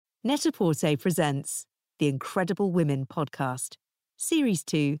Net-a-Porter presents The Incredible Women podcast, Series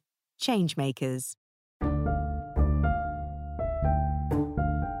 2, Changemakers.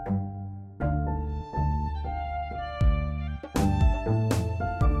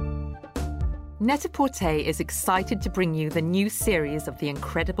 Net-a-Porter is excited to bring you the new series of the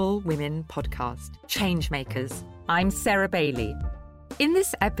Incredible Women podcast, Changemakers. I'm Sarah Bailey. In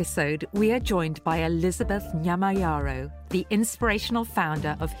this episode, we are joined by Elizabeth Nyamayaro, the inspirational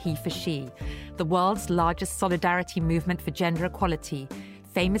founder of He4She, the world's largest solidarity movement for gender equality,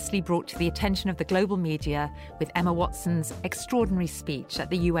 famously brought to the attention of the global media with Emma Watson's extraordinary speech at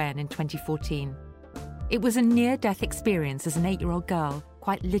the UN in 2014. It was a near-death experience as an 8-year-old girl,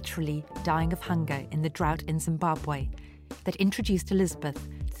 quite literally dying of hunger in the drought in Zimbabwe, that introduced Elizabeth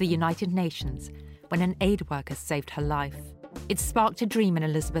to the United Nations when an aid worker saved her life. It sparked a dream in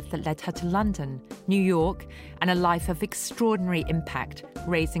Elizabeth that led her to London, New York, and a life of extraordinary impact,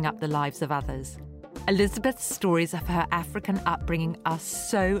 raising up the lives of others. Elizabeth's stories of her African upbringing are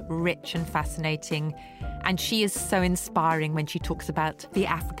so rich and fascinating, and she is so inspiring when she talks about the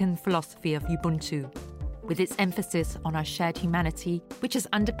African philosophy of Ubuntu, with its emphasis on our shared humanity, which has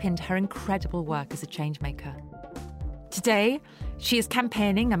underpinned her incredible work as a changemaker. Today, she is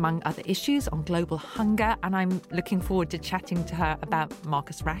campaigning, among other issues, on global hunger, and I'm looking forward to chatting to her about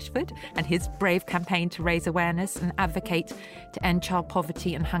Marcus Rashford and his brave campaign to raise awareness and advocate to end child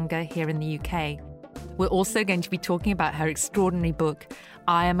poverty and hunger here in the UK. We're also going to be talking about her extraordinary book,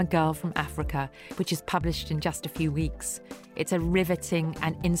 I Am a Girl from Africa, which is published in just a few weeks. It's a riveting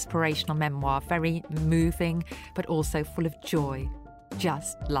and inspirational memoir, very moving, but also full of joy,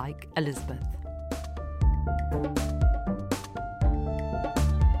 just like Elizabeth.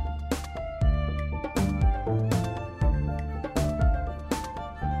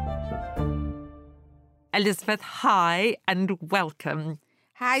 Elizabeth, hi and welcome.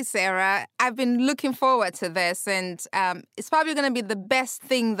 Hi, Sarah. I've been looking forward to this, and it's probably going to be the best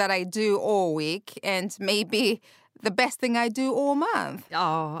thing that I do all week and maybe the best thing I do all month.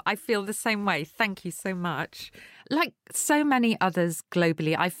 Oh, I feel the same way. Thank you so much. Like so many others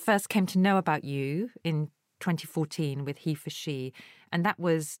globally, I first came to know about you in 2014 with He4She, and that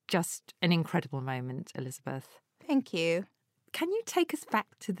was just an incredible moment, Elizabeth. Thank you. Can you take us back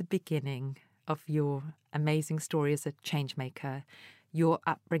to the beginning of your amazing story as a changemaker, your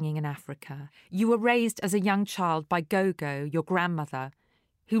upbringing in Africa? You were raised as a young child by Gogo, your grandmother,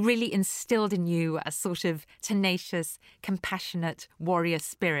 who really instilled in you a sort of tenacious, compassionate warrior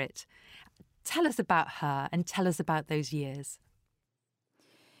spirit. Tell us about her and tell us about those years.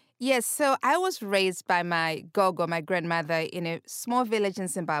 Yes, so I was raised by my Gogo, my grandmother, in a small village in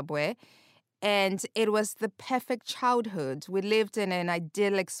Zimbabwe. And it was the perfect childhood. We lived in an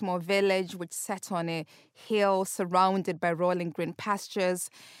idyllic small village which sat on a hill surrounded by rolling green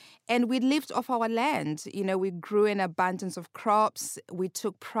pastures. And we lived off our land. You know, we grew in abundance of crops. We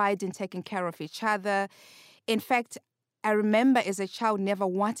took pride in taking care of each other. In fact, I remember as a child never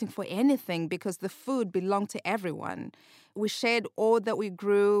wanting for anything because the food belonged to everyone. We shared all that we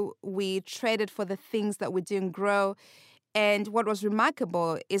grew. We traded for the things that we didn't grow. And what was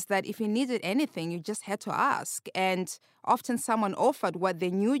remarkable is that if you needed anything, you just had to ask. And often someone offered what they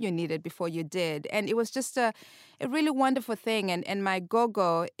knew you needed before you did. And it was just a really wonderful thing. And my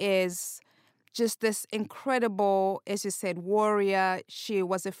Gogo is just this incredible, as you said, warrior. She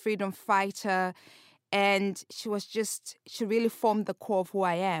was a freedom fighter. And she really formed the core of who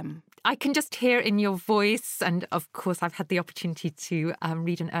I am. I can just hear in your voice, and of course I've had the opportunity to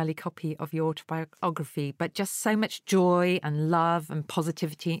read an early copy of your autobiography, but just so much joy and love and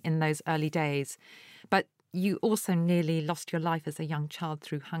positivity in those early days. But you also nearly lost your life as a young child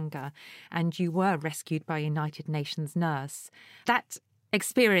through hunger, and you were rescued by a United Nations nurse. That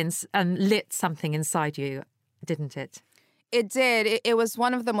experience lit something inside you, didn't it? It did. It was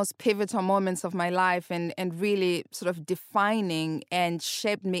one of the most pivotal moments of my life and really sort of defining and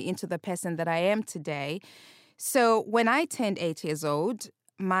shaped me into the person that I am today. So when I turned 8 years old,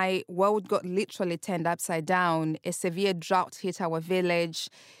 my world got literally turned upside down. A severe drought hit our village.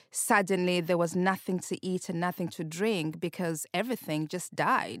 Suddenly, there was nothing to eat and nothing to drink because everything just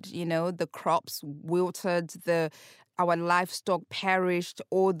died. You know, the crops wilted, our livestock perished,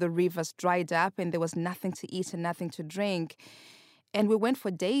 all the rivers dried up, and there was nothing to eat and nothing to drink. And we went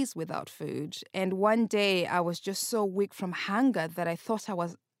for days without food. And one day, I was just so weak from hunger that I thought I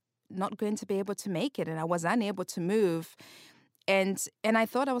was not going to be able to make it, and I was unable to move. And I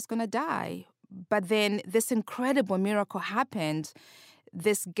thought I was going to die. But then this incredible miracle happened.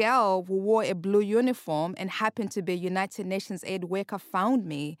 This girl who wore a blue uniform and happened to be a United Nations aid worker found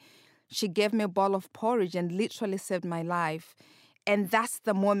me. She gave me a bowl of porridge and literally saved my life. And that's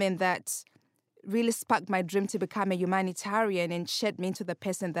the moment that really sparked my dream to become a humanitarian and shaped me into the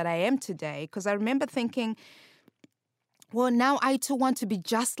person that I am today. Because I remember thinking, well, now I too want to be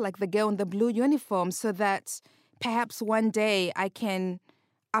just like the girl in the blue uniform so that perhaps one day I can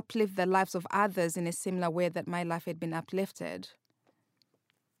uplift the lives of others in a similar way that my life had been uplifted.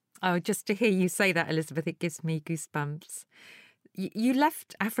 Oh, just to hear you say that, Elizabeth, it gives me goosebumps. You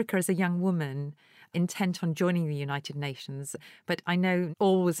left Africa as a young woman, intent on joining the United Nations, but I know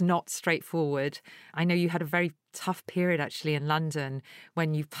all was not straightforward. I know you had a very tough period actually in London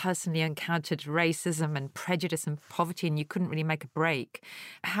when you personally encountered racism and prejudice and poverty and you couldn't really make a break.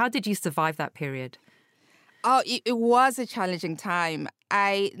 How did you survive that period? Oh, it was a challenging time.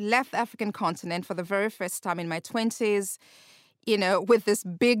 I left the African continent for the very first time in my 20s, with this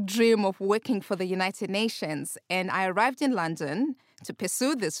big dream of working for the United Nations. And I arrived in London to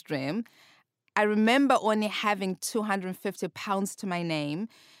pursue this dream. I remember only having £250 to my name.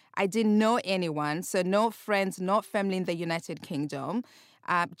 I didn't know anyone, so no friends, no family in the United Kingdom,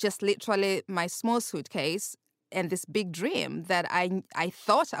 just literally my small suitcase and this big dream that I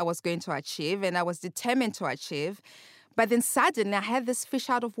thought I was going to achieve and I was determined to achieve. But then suddenly I had this fish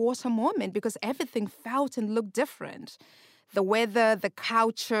out of water moment because everything felt and looked different. The weather, the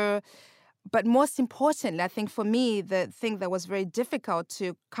culture, but most importantly, I think for me, the thing that was very difficult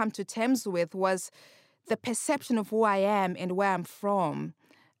to come to terms with was the perception of who I am and where I'm from.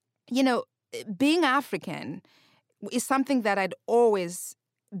 Being African is something that I'd always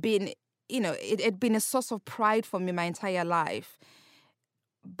been, it had been a source of pride for me my entire life.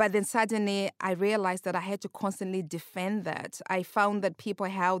 But then suddenly I realized that I had to constantly defend that. I found that people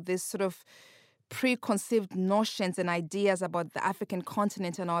held this sort of preconceived notions and ideas about the African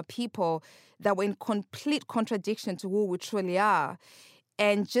continent and our people that were in complete contradiction to who we truly are.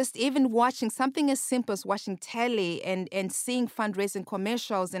 And just even watching something as simple as watching telly and seeing fundraising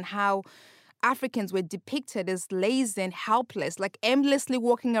commercials and how Africans were depicted as lazy and helpless, like aimlessly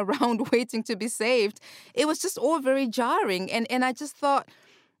walking around waiting to be saved. It was just all very jarring. And I just thought,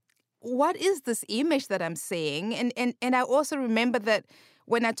 what is this image that I'm seeing? And I also remember that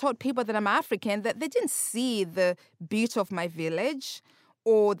when I told people that I'm African, that they didn't see the beauty of my village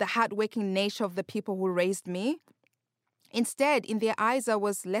or the hardworking nature of the people who raised me. Instead, in their eyes, I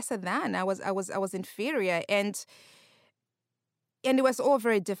was lesser than. I was inferior, and it was all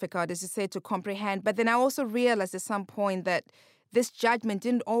very difficult, as you say, to comprehend. But then I also realized at some point that this judgment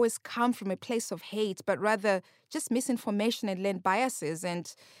didn't always come from a place of hate, but rather just misinformation and learned biases.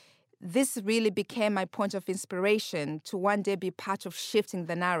 And this really became my point of inspiration to one day be part of shifting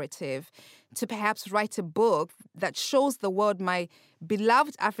the narrative, to perhaps write a book that shows the world my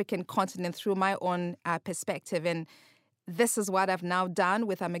beloved African continent through my own perspective. And this is what I've now done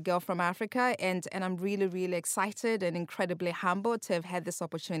with I'm a Girl from Africa. And I'm really, really excited and incredibly humbled to have had this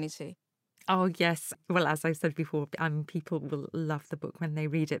opportunity. Oh, yes. Well, as I said before, people will love the book when they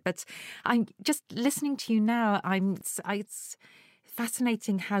read it. But I'm just listening to you now. It's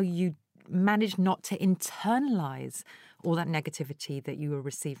fascinating how you managed not to internalize all that negativity that you were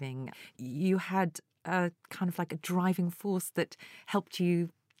receiving. You had a kind of like a driving force that helped you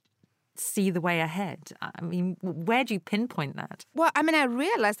see the way ahead. I mean, where do you pinpoint that? Well, I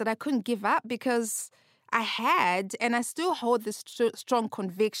realized that I couldn't give up because I had, and I still hold this strong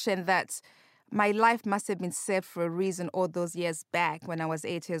conviction that my life must have been saved for a reason all those years back when I was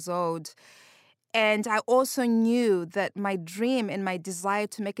 8 years old. And I also knew that my dream and my desire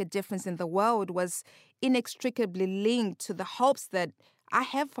to make a difference in the world was inextricably linked to the hopes that I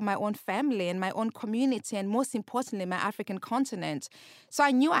have for my own family and my own community, and most importantly, my African continent. So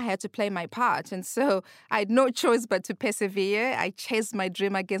I knew I had to play my part. And so I had no choice but to persevere. I chased my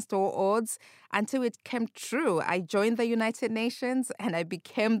dream against all odds until it came true. I joined the United Nations and I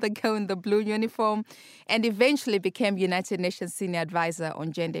became the girl in the blue uniform and eventually became United Nations Senior Advisor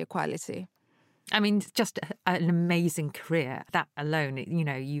on Gender Equality. I mean, it's just an amazing career. That alone,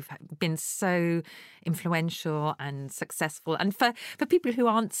 you've been so influential and successful. And for people who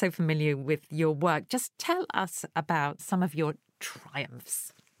aren't so familiar with your work, just tell us about some of your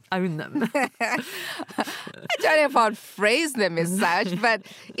triumphs. Own them. I don't know if I'd phrase them as such, but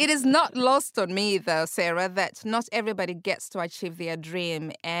it is not lost on me, though, Sarah, that not everybody gets to achieve their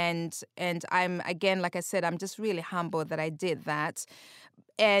dream. And I'm, again, like I said, I'm just really humbled that I did that.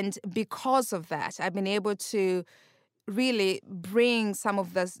 And because of that, I've been able to really bring some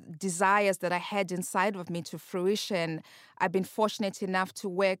of the desires that I had inside of me to fruition. I've been fortunate enough to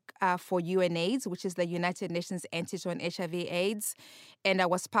work for UNAIDS, which is the United Nations entity on HIV/AIDS. And I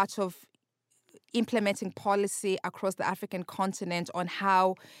was part of implementing policy across the African continent on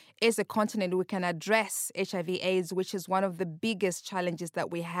how, as a continent, we can address HIV/AIDS, which is one of the biggest challenges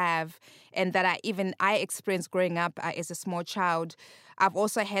that we have, and that I experienced growing up as a small child. I've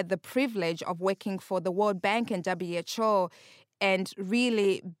also had the privilege of working for the World Bank and WHO, and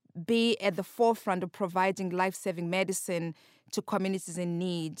really be at the forefront of providing life-saving medicine to communities in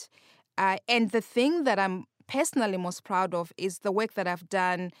need. And the thing that I'm personally most proud of is the work that I've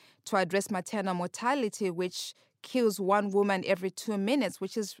done to address maternal mortality, which kills one woman every 2 minutes,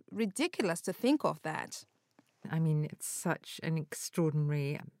 which is ridiculous to think of that. I mean, it's such an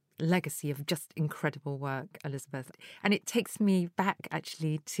extraordinary legacy of just incredible work, Elizabeth. And it takes me back,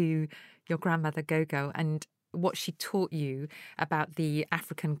 actually, to your grandmother, Gogo, and what she taught you about the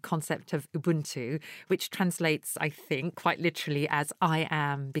African concept of Ubuntu, which translates, I think, quite literally as I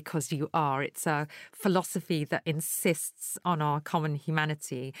am because you are. It's a philosophy that insists on our common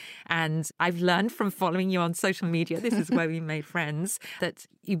humanity. And I've learned from following you on social media, this is where we made friends, that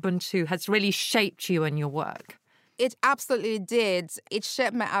Ubuntu has really shaped you and your work. It absolutely did. It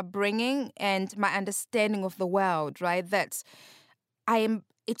shaped my upbringing and my understanding of the world, right?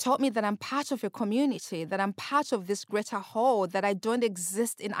 It taught me that I'm part of a community, that I'm part of this greater whole, that I don't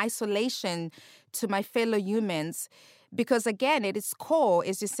exist in isolation to my fellow humans. Because again, at its core,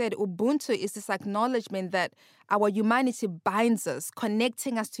 as you said, Ubuntu is this acknowledgement that our humanity binds us,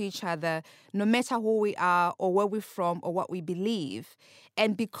 connecting us to each other, no matter who we are or where we're from or what we believe.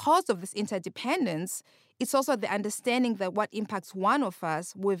 And because of this interdependence, it's also the understanding that what impacts one of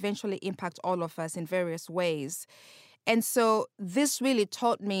us will eventually impact all of us in various ways. And so this really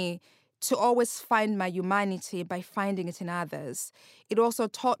taught me to always find my humanity by finding it in others. It also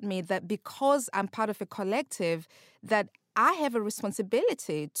taught me that because I'm part of a collective, that I have a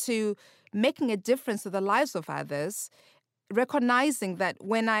responsibility to making a difference to the lives of others, recognizing that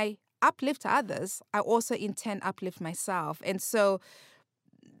when I uplift others, I also intend uplift myself. And so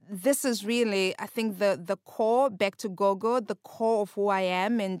this is really, I think, the core, back to Gogo, the core of who I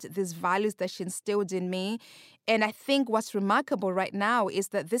am and these values that she instilled in me. And I think what's remarkable right now is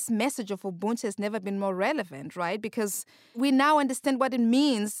that this message of Ubuntu has never been more relevant, right? Because we now understand what it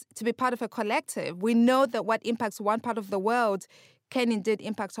means to be part of a collective. We know that what impacts one part of the world can indeed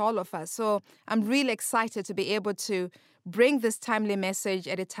impact all of us. So I'm really excited to be able to bring this timely message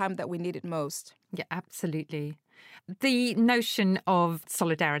at a time that we need it most. Yeah, absolutely. The notion of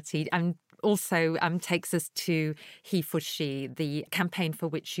solidarity also takes us to He for She, the campaign for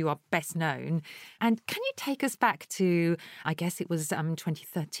which you are best known. And can you take us back to, I guess it was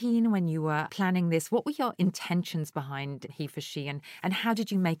 2013 when you were planning this? What were your intentions behind He for She and how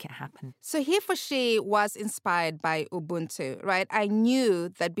did you make it happen? So He for She was inspired by Ubuntu, right? I knew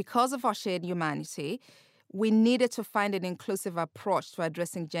that because of our shared humanity, we needed to find an inclusive approach to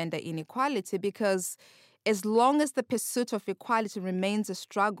addressing gender inequality, because as long as the pursuit of equality remains a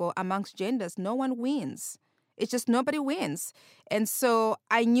struggle amongst genders, no one wins. It's just nobody wins. And so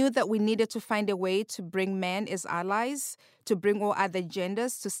I knew that we needed to find a way to bring men as allies, to bring all other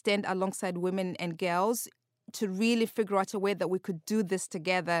genders, to stand alongside women and girls, to really figure out a way that we could do this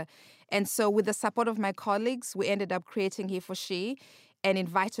together. And so with the support of my colleagues, we ended up creating He for She and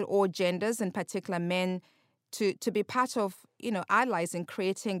invited all genders, in particular men, to be part of, allies in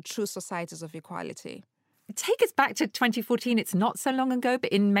creating true societies of equality. Take us back to 2014. It's not so long ago, but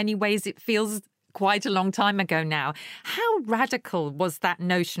in many ways it feels quite a long time ago now. How radical was that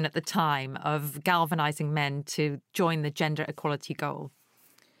notion at the time of galvanizing men to join the gender equality goal?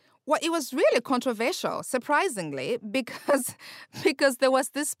 Well, it was really controversial, surprisingly, because there was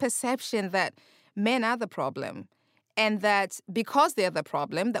this perception that men are the problem, and that because they're the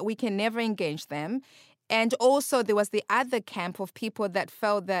problem, that we can never engage them. And also there was the other camp of people that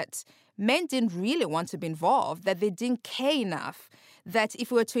felt that men didn't really want to be involved, that they didn't care enough, that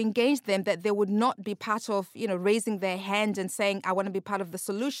if we were to engage them, that they would not be part of, raising their hand and saying, I want to be part of the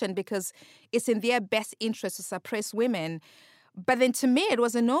solution because it's in their best interest to suppress women. But then to me, it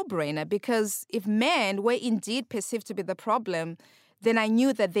was a no-brainer, because if men were indeed perceived to be the problem, then I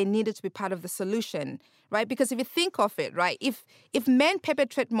knew that they needed to be part of the solution, right? Because if you think of it, right, if men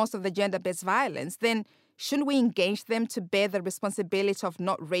perpetrate most of the gender-based violence, then shouldn't we engage them to bear the responsibility of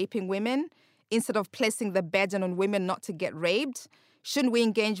not raping women instead of placing the burden on women not to get raped? Shouldn't we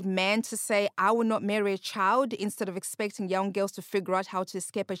engage men to say, I will not marry a child instead of expecting young girls to figure out how to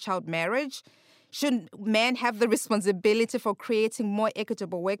escape a child marriage? Shouldn't men have the responsibility for creating more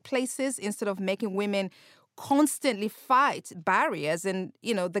equitable workplaces instead of making women constantly fight barriers and,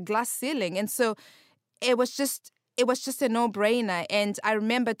 the glass ceiling? And so it was just a no-brainer. And I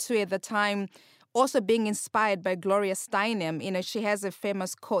remember too at the time also being inspired by Gloria Steinem. She has a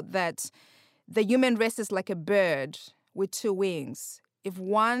famous quote that the human race is like a bird with two wings. If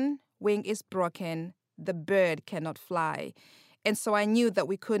one wing is broken, the bird cannot fly. And so I knew that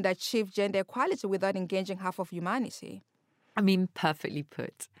we couldn't achieve gender equality without engaging half of humanity. I mean, perfectly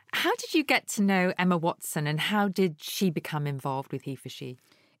put. How did you get to know Emma Watson and how did she become involved with He for She?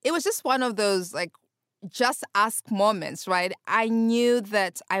 It was just one of those, just ask moments, right? I knew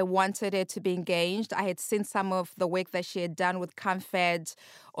that I wanted her to be engaged. I had seen some of the work that she had done with ComFed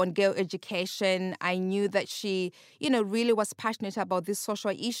on girl education. I knew that she, really was passionate about these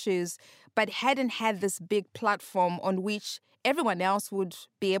social issues, but hadn't had this big platform on which everyone else would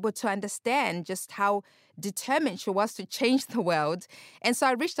be able to understand just how determined she was to change the world. And so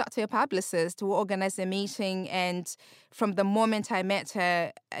I reached out to her publicist who organized a meeting. And from the moment I met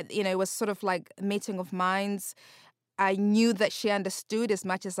her, it was sort of like a meeting of minds. I knew that she understood as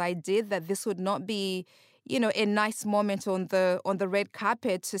much as I did that this would not be, a nice moment on the red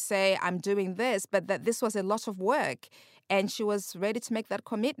carpet to say, I'm doing this, but that this was a lot of work. And she was ready to make that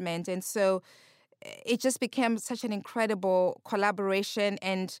commitment. And so it just became such an incredible collaboration.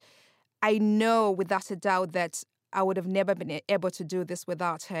 And I know without a doubt that I would have never been able to do this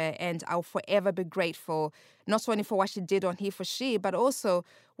without her. And I'll forever be grateful, not only for what she did on He for She, but also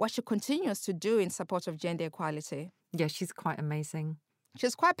what she continues to do in support of gender equality. Yeah, she's quite amazing.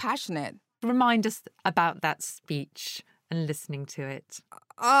 She's quite passionate. Remind us about that speech and listening to it.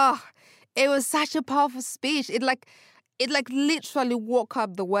 Oh, it was such a powerful speech. It literally woke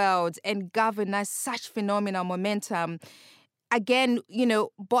up the world and galvanized such phenomenal momentum. Again,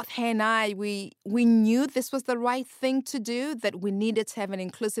 both her and I, we knew this was the right thing to do, that we needed to have an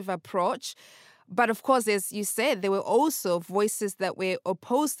inclusive approach. But of course, as you said, there were also voices that were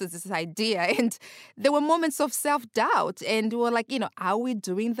opposed to this idea. And there were moments of self-doubt. And we were like, are we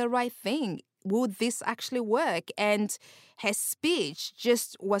doing the right thing? Will this actually work? And her speech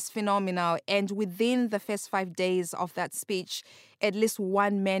just was phenomenal. And within the first 5 days of that speech, at least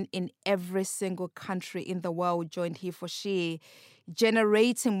one man in every single country in the world joined He for She,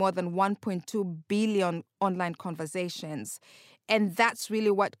 generating more than 1.2 billion online conversations. And that's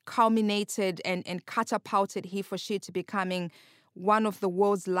really what culminated and catapulted He for She to becoming one of the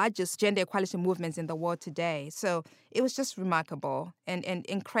world's largest gender equality movements in the world today. So it was just remarkable and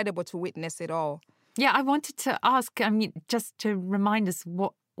incredible to witness it all. Yeah, I wanted to ask, just to remind us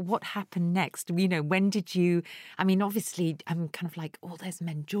what happened next. When did you, obviously, I'm kind of like, oh, there's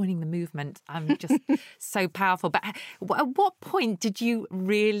men joining the movement. I'm just so powerful. But at what point did you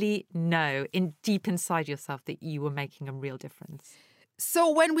really know deep inside yourself that you were making a real difference?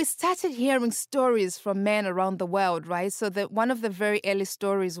 So when we started hearing stories from men around the world, right? So one of the very early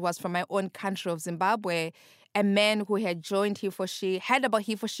stories was from my own country of Zimbabwe, a man who had joined He for She, heard about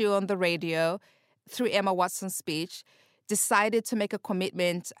He for She on the radio through Emma Watson's speech, decided to make a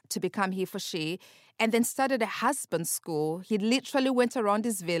commitment to become He for She, and then started a husband school. He literally went around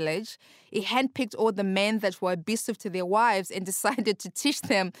his village. He handpicked all the men that were abusive to their wives and decided to teach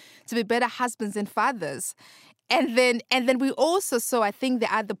them to be better husbands and fathers. And then we also saw, I think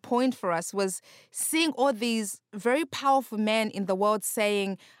the other point for us was seeing all these very powerful men in the world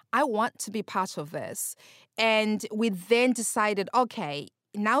saying, I want to be part of this. And we then decided, okay,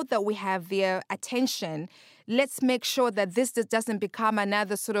 now that we have their attention, let's make sure that this doesn't become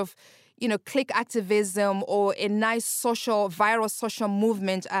another sort of, click activism or a nice viral social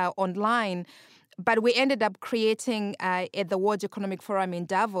movement online. But we ended up creating at the World Economic Forum in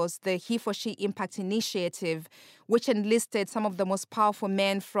Davos, the He for She Impact Initiative, which enlisted some of the most powerful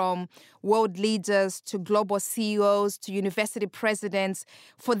men from world leaders to global CEOs to university presidents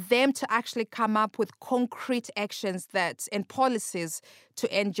for them to actually come up with concrete actions and policies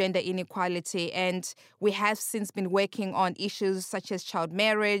to end gender inequality. And we have since been working on issues such as child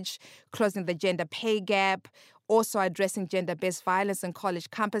marriage, closing the gender pay gap, also addressing gender-based violence on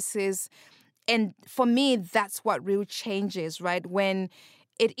college campuses. And for me, that's what real change is, right? When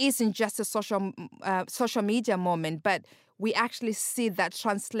it isn't just a social media moment, but we actually see that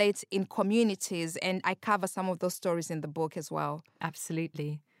translate in communities. And I cover some of those stories in the book as well.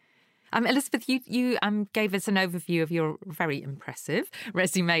 Absolutely. Elizabeth, you gave us an overview of your very impressive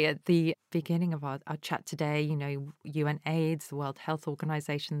resume at the beginning of our chat today. UNAIDS, the World Health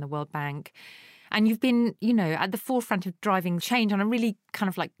Organization, the World Bank. And you've been, at the forefront of driving change on a really kind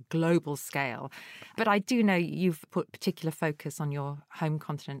of like global scale. But I do know you've put particular focus on your home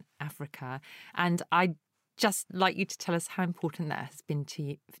continent, Africa. And I'd just like you to tell us how important that has been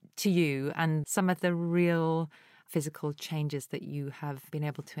to you and some of the real physical changes that you have been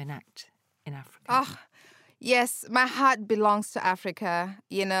able to enact in Africa. Oh, yes, my heart belongs to Africa.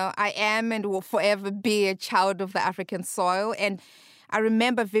 I am and will forever be a child of the African soil. And I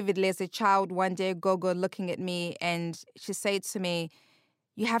remember vividly as a child one day, Gogo looking at me and she said to me,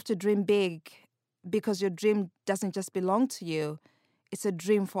 "You have to dream big because your dream doesn't just belong to you. It's a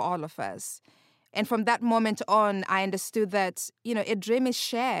dream for all of us." And from that moment on, I understood that, a dream is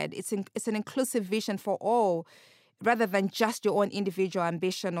shared. It's an inclusive vision for all, rather than just your own individual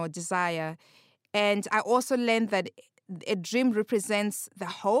ambition or desire. And I also learned that a dream represents the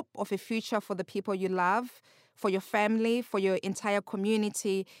hope of a future for the people you love, for your family, for your entire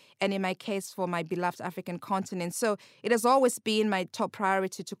community, and in my case, for my beloved African continent. So it has always been my top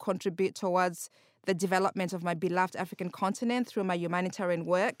priority to contribute towards the development of my beloved African continent through my humanitarian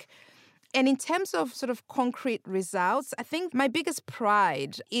work. And in terms of sort of concrete results, I think my biggest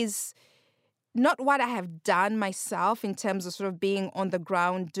pride is not what I have done myself in terms of sort of being on the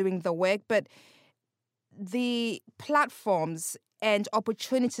ground doing the work, but the platforms and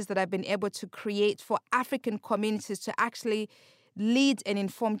opportunities that I've been able to create for African communities to actually lead and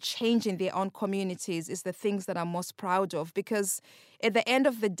inform change in their own communities is the things that I'm most proud of, because at the end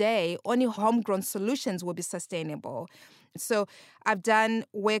of the day, only homegrown solutions will be sustainable. So I've done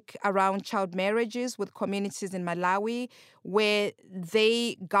work around child marriages with communities in Malawi where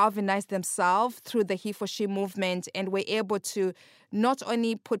they galvanized themselves through the He for She movement and were able to not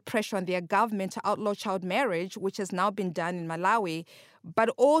only put pressure on their government to outlaw child marriage, which has now been done in Malawi, but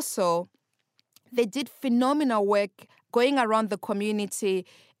also they did phenomenal work going around the community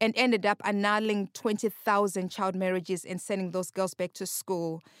and ended up annulling 20,000 child marriages and sending those girls back to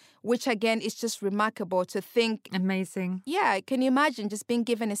school, which again is just remarkable to think. Amazing. Yeah, can you imagine just being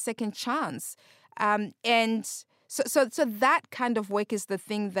given a second chance? And so that kind of work is the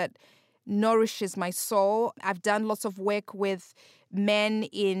thing that nourishes my soul. I've done lots of work with men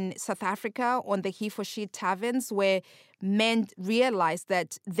in South Africa on the He for She taverns, where men realized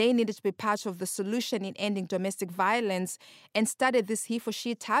that they needed to be part of the solution in ending domestic violence and started these He for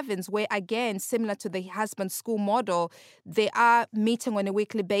She taverns where, again, similar to the husband school model, they are meeting on a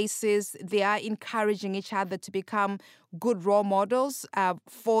weekly basis. They are encouraging each other to become good role models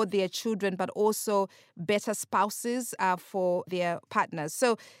for their children, but also better spouses for their partners.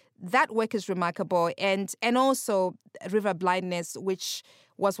 So that work is remarkable. And also river blindness, which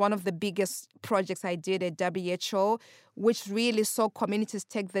was one of the biggest projects I did at WHO, which really saw communities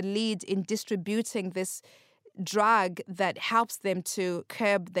take the lead in distributing this drug that helps them to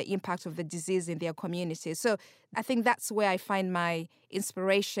curb the impact of the disease in their communities. So I think that's where I find my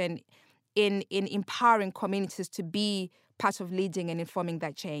inspiration in empowering communities to be part of leading and informing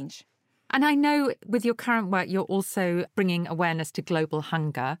that change. And I know with your current work, you're also bringing awareness to global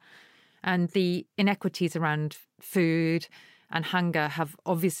hunger, and the inequities around food and hunger have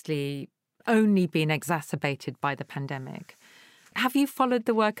obviously only been exacerbated by the pandemic. Have you followed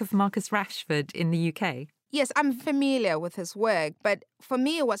the work of Marcus Rashford in the UK? Yes, I'm familiar with his work, but for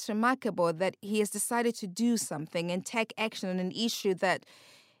me, what's remarkable that he has decided to do something and take action on an issue that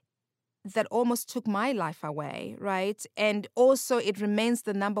almost took my life away, right? And also it remains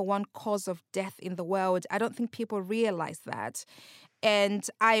the number one cause of death in the world. I don't think people realize that. And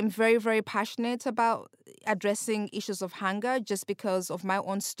I am very, very passionate about addressing issues of hunger just because of my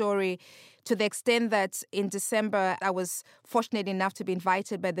own story, to the extent that in December, I was fortunate enough to be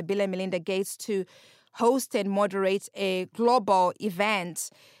invited by the Bill and Melinda Gates to host and moderate a global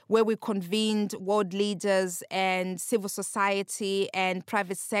event where we convened world leaders and civil society and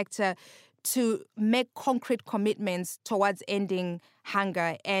private sector to make concrete commitments towards ending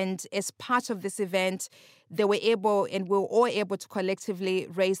hunger. And as part of this event, they were able, and we were all able to collectively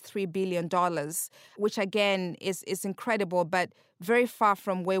raise $3 billion, which again is incredible, but very far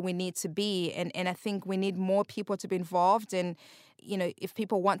from where we need to be. And I think we need more people to be involved. And, if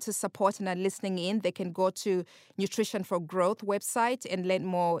people want to support and are listening in, they can go to Nutrition for Growth website and learn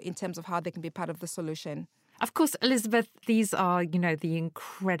more in terms of how they can be part of the solution. Of course, Elizabeth, these are, the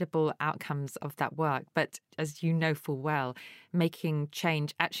incredible outcomes of that work. But as you know full well, making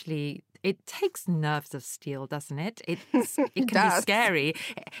change actually, it takes nerves of steel, doesn't it? It can be scary.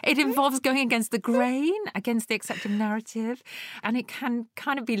 It involves going against the grain, against the accepted narrative, and it can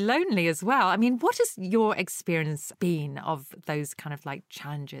kind of be lonely as well. I mean, what has your experience been of those kind of like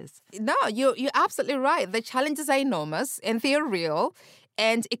challenges? No, you're absolutely right. The challenges are enormous and they're real.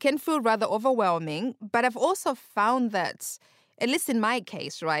 And it can feel rather overwhelming. But I've also found that, at least in my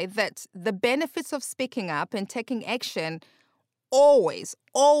case, right, that the benefits of speaking up and taking action always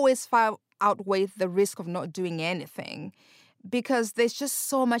far outweigh the risk of not doing anything, because there's just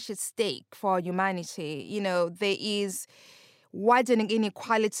so much at stake for humanity. There is widening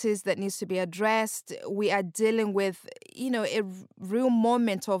inequalities that needs to be addressed. We are dealing with, a real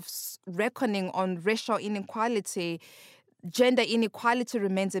moment of reckoning on racial inequality. Gender inequality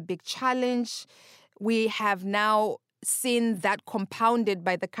remains a big challenge. We have now seen that compounded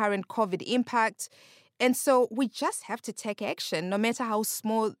by the current COVID impact. And so we just have to take action, no matter how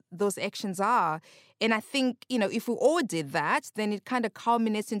small those actions are. And I think, if we all did that, then it kind of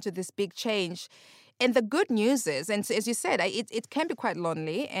culminates into this big change. And the good news is, and as you said, it can be quite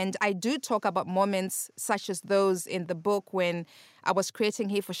lonely. And I do talk about moments such as those in the book when I was creating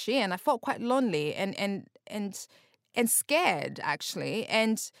He for She, and I felt quite lonely and scared, actually.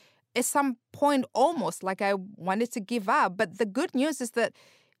 And at some point, almost like I wanted to give up. But the good news is that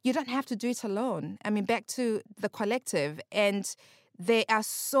you don't have to do it alone. I mean, back to the collective. And there are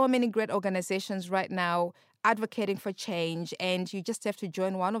so many great organizations right now advocating for change, and you just have to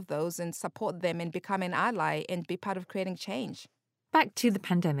join one of those and support them and become an ally and be part of creating change. Back to the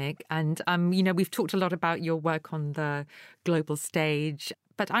pandemic, and we've talked a lot about your work on the global stage,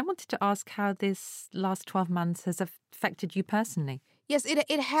 but I wanted to ask how this last 12 months has affected you personally. Yes,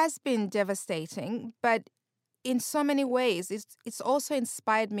 it has been devastating, but in so many ways, it's also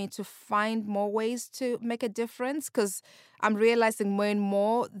inspired me to find more ways to make a difference, because I'm realizing more and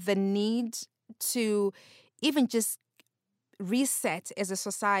more the need to even just reset as a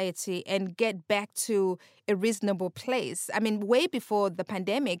society and get back to a reasonable place. I mean, way before the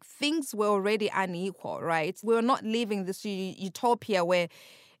pandemic, things were already unequal, right? We were not living this utopia where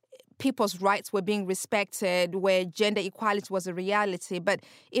people's rights were being respected, where gender equality was a reality. But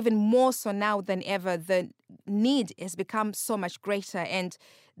even more so now than ever, the need has become so much greater. And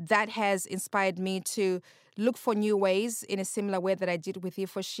that has inspired me to look for new ways, in a similar way that I did with He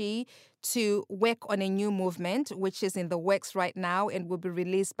for She, to work on a new movement, which is in the works right now and will be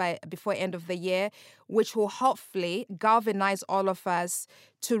released before end of the year, which will hopefully galvanize all of us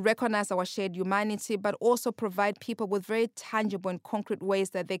to recognize our shared humanity, but also provide people with very tangible and concrete ways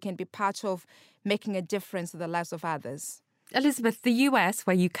that they can be part of making a difference in the lives of others. Elizabeth, the US,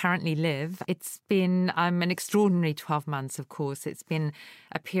 where you currently live, it's been an extraordinary 12 months, of course. It's been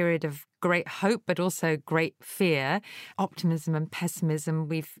a period of great hope, but also great fear, optimism and pessimism.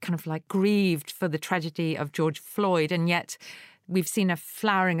 We've kind of grieved for the tragedy of George Floyd, and yet we've seen a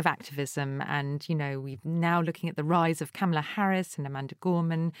flowering of activism. And, we're now looking at the rise of Kamala Harris and Amanda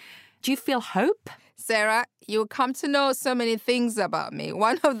Gorman. Do you feel hope? Sarah, you'll come to know so many things about me.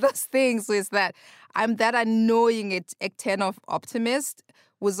 One of those things is that I'm that annoying eternal optimist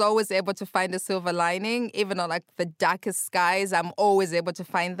who's always able to find a silver lining. Even on the darkest skies, I'm always able to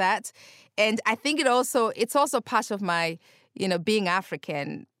find that. And I think it's also part of my, being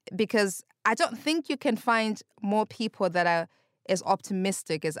African, because I don't think you can find more people that are as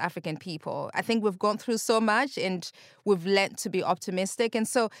optimistic as African people. I think we've gone through so much and we've learned to be optimistic. And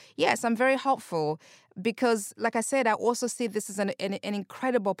so, yes, I'm very hopeful because, like I said, I also see this as an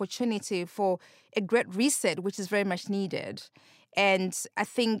incredible opportunity for a great reset, which is very much needed. And I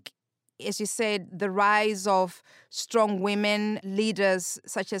think, as you said, the rise of strong women leaders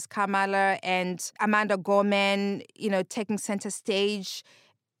such as Kamala and Amanda Gorman, taking center stage,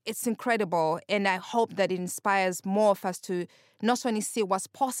 it's incredible. And I hope that it inspires more of us to not only see what's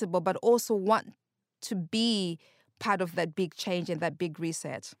possible, but also want to be part of that big change and that big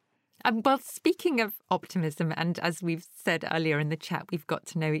reset. Well, speaking of optimism, and as we've said earlier in the chat, we've got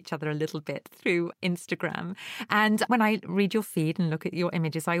to know each other a little bit through Instagram. And when I read your feed and look at your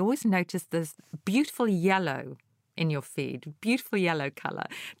images, I always notice there's beautiful yellow in your feed, beautiful yellow colour,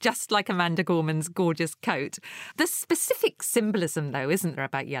 just like Amanda Gorman's gorgeous coat. There's specific symbolism, though, isn't there,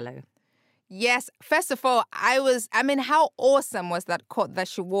 about yellow? Yes. First of all, how awesome was that coat that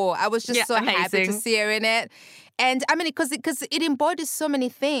she wore? I was just amazing. Happy to see her in it. And because it embodies so many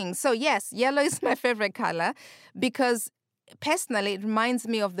things. So yes, yellow is my favorite colour because personally, it reminds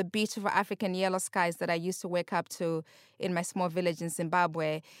me of the beautiful African yellow skies that I used to wake up to in my small village in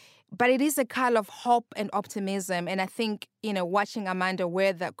Zimbabwe. But it is a colour of hope and optimism. And I think, watching Amanda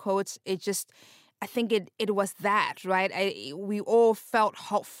wear that coat, I think it was that, right? We all felt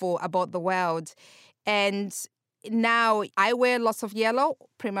hopeful about the world. And now I wear lots of yellow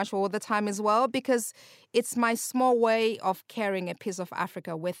pretty much all the time as well because it's my small way of carrying a piece of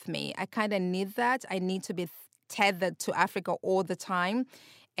Africa with me. I kind of need that. I need to be tethered to Africa all the time.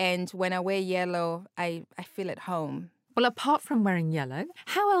 And when I wear yellow, I feel at home. Well, apart from wearing yellow,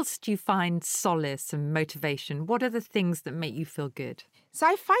 how else do you find solace and motivation? What are the things that make you feel good? So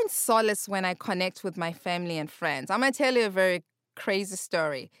I find solace when I connect with my family and friends. I'm going to tell you a very crazy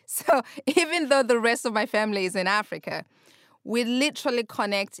story. So even though the rest of my family is in Africa, we literally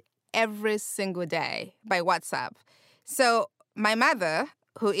connect every single day by WhatsApp. So my mother,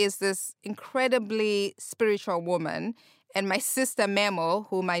 who is this incredibly spiritual woman, and my sister Memo,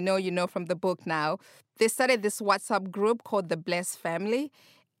 whom I know you know from the book now, they started this WhatsApp group called the Blessed Family,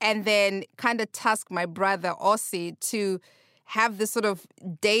 and then kind of tasked my brother Ossie to have this sort of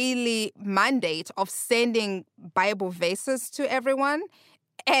daily mandate of sending Bible verses to everyone.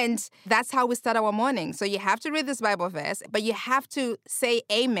 And that's how we start our morning. So you have to read this Bible verse, but you have to say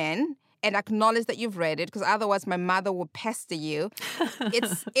amen and acknowledge that you've read it, because otherwise my mother will pester you.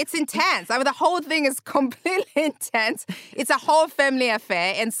 It's intense. I mean, the whole thing is completely intense. It's a whole family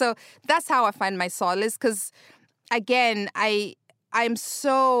affair. And so that's how I find my solace, because, again, I'm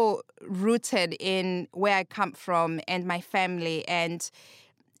so rooted in where I come from and my family, and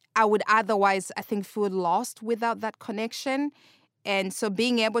I would otherwise, I think, feel lost without that connection. And so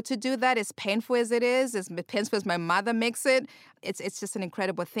being able to do that, as painful as it is, as painful as my mother makes it, it's just an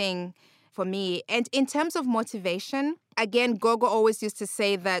incredible thing for me. And in terms of motivation, again, Gogo always used to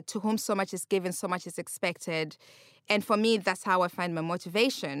say that to whom so much is given, so much is expected. And for me, that's how I find my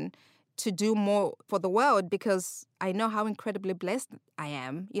motivation to do more for the world, because I know how incredibly blessed I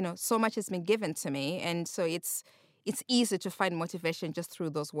am. You know, so much has been given to me. And so it's easy to find motivation just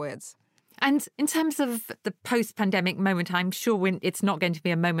through those words. And in terms of the post-pandemic moment, I'm sure it's not going to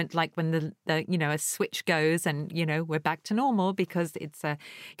be a moment like when the a switch goes and, we're back to normal, because it's a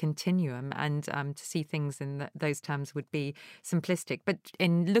continuum, and to see things in those terms would be simplistic. But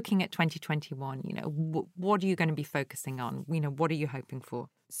in looking at 2021, what are you going to be focusing on? What are you hoping for?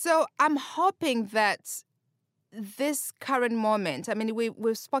 So I'm hoping that this current moment, I mean,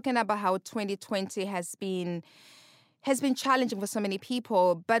 we've spoken about how 2020 has been challenging for so many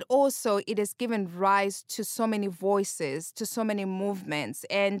people, but also it has given rise to so many voices, to so many movements.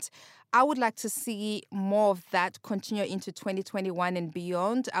 And I would like to see more of that continue into 2021 and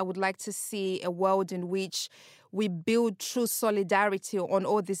beyond. I would like to see a world in which we build true solidarity on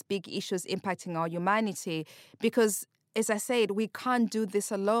all these big issues impacting our humanity, because, as I said, we can't do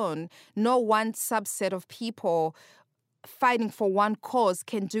this alone. No one subset of people fighting for one cause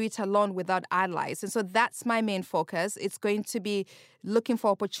can do it alone without allies. And so that's my main focus. It's going to be looking for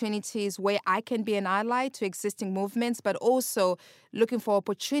opportunities where I can be an ally to existing movements, but also looking for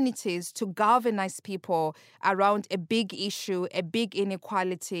opportunities to galvanize people around a big issue, a big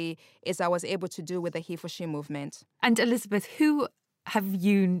inequality, as I was able to do with the He for She movement. And Elizabeth, who have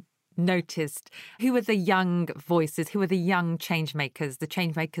you noticed? Who are the young voices? Who are the young change makers, the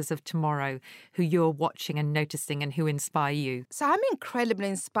change makers of tomorrow, who you're watching and noticing and who inspire you? So I'm incredibly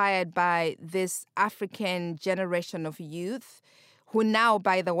inspired by this African generation of youth who now,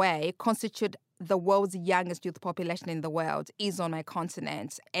 by the way, constitute the world's youngest youth population in the world, is on my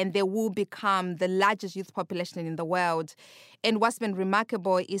continent, and they will become the largest youth population in the world. And what's been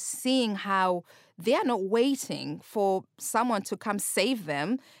remarkable is seeing how they are not waiting for someone to come save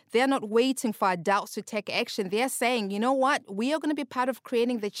them. They're not waiting for adults to take action. They're saying, you know what, we are going to be part of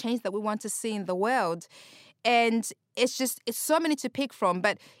creating the change that we want to see in the world. And it's so many to pick from.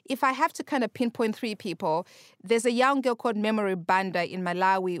 But if I have to kind of pinpoint three people, there's a young girl called Memory Banda in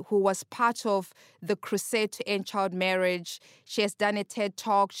Malawi who was part of the crusade to end child marriage. She has done a TED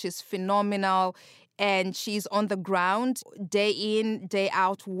Talk. She's phenomenal. And she's on the ground day in, day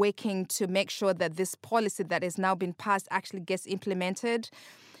out, working to make sure that this policy that has now been passed actually gets implemented.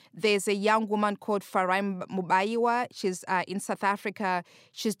 There's a young woman called Farai Mubaiwa. She's in South Africa.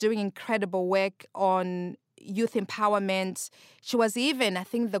 She's doing incredible work on youth empowerment. She was even, I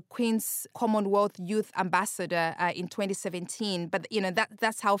think, the Queen's Commonwealth Youth Ambassador in 2017. But,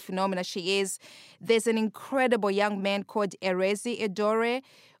 that's how phenomenal she is. There's an incredible young man called Erezi Edore,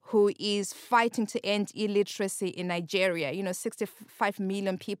 who is fighting to end illiteracy in Nigeria. 65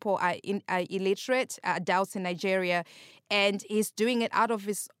 million people are illiterate, adults in Nigeria, and he's doing it out of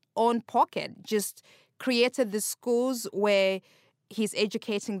his own pocket, just created the schools where he's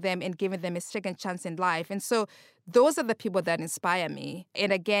educating them and giving them a second chance in life. And so those are the people that inspire me.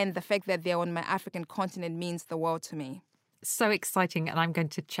 And again, the fact that they're on my African continent means the world to me. So exciting, and I'm going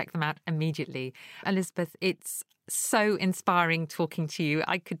to check them out immediately. Elizabeth, it's so inspiring talking to you.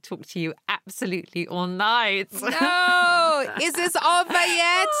 I could talk to you absolutely all night. No! Is this over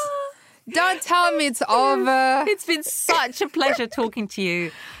yet? Don't tell me it's over. It's been such a pleasure talking to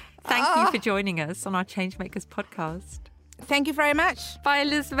you. Thank you for joining us on our Changemakers podcast. Thank you very much. Bye,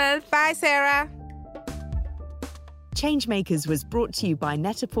 Elizabeth. Bye, Sarah. Changemakers was brought to you by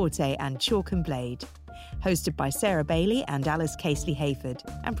Net-a-Porter and Chalk and Blade. Hosted by Sarah Bailey and Alice Casely-Hayford,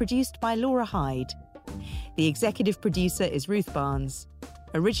 and produced by Laura Hyde. The executive producer is Ruth Barnes.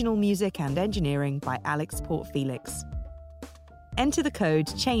 Original music and engineering by Alex Port-Felix. Enter the code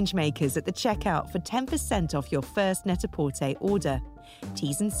CHANGEMAKERS at the checkout for 10% off your first Net-a-Porter order.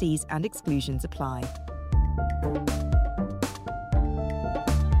 T's and C's and exclusions apply.